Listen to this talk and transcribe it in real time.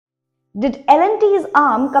Did L&T's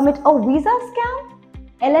arm commit a visa scam?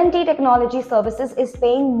 L&T Technology Services is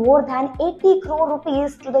paying more than 80 crore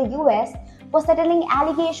rupees to the US for settling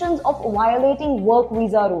allegations of violating work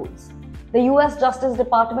visa rules. The US Justice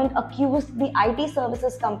Department accused the IT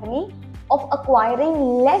services company of acquiring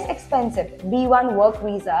less expensive B1 work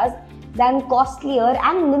visas than costlier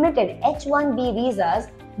and limited H1B visas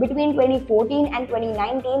between 2014 and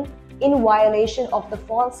 2019 in violation of the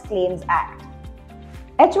False Claims Act.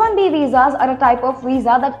 H1B visas are a type of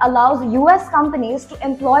visa that allows US companies to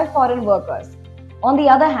employ foreign workers. On the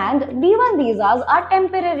other hand, B1 visas are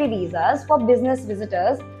temporary visas for business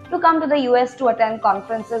visitors to come to the US to attend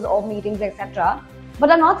conferences or meetings, etc.,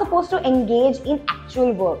 but are not supposed to engage in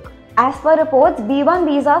actual work. As per reports, B1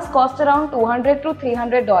 visas cost around $200 to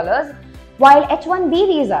 $300, while H1B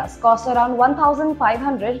visas cost around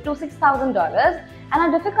 $1,500 to $6,000 and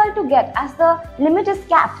are difficult to get as the limit is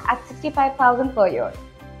capped at $65,000 per year.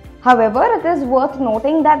 However, it is worth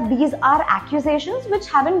noting that these are accusations which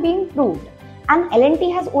haven't been proved, and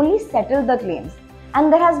L&T has only settled the claims,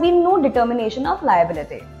 and there has been no determination of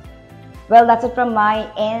liability. Well, that's it from my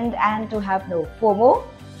end, and to have no FOMO,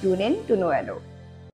 tune in to Know.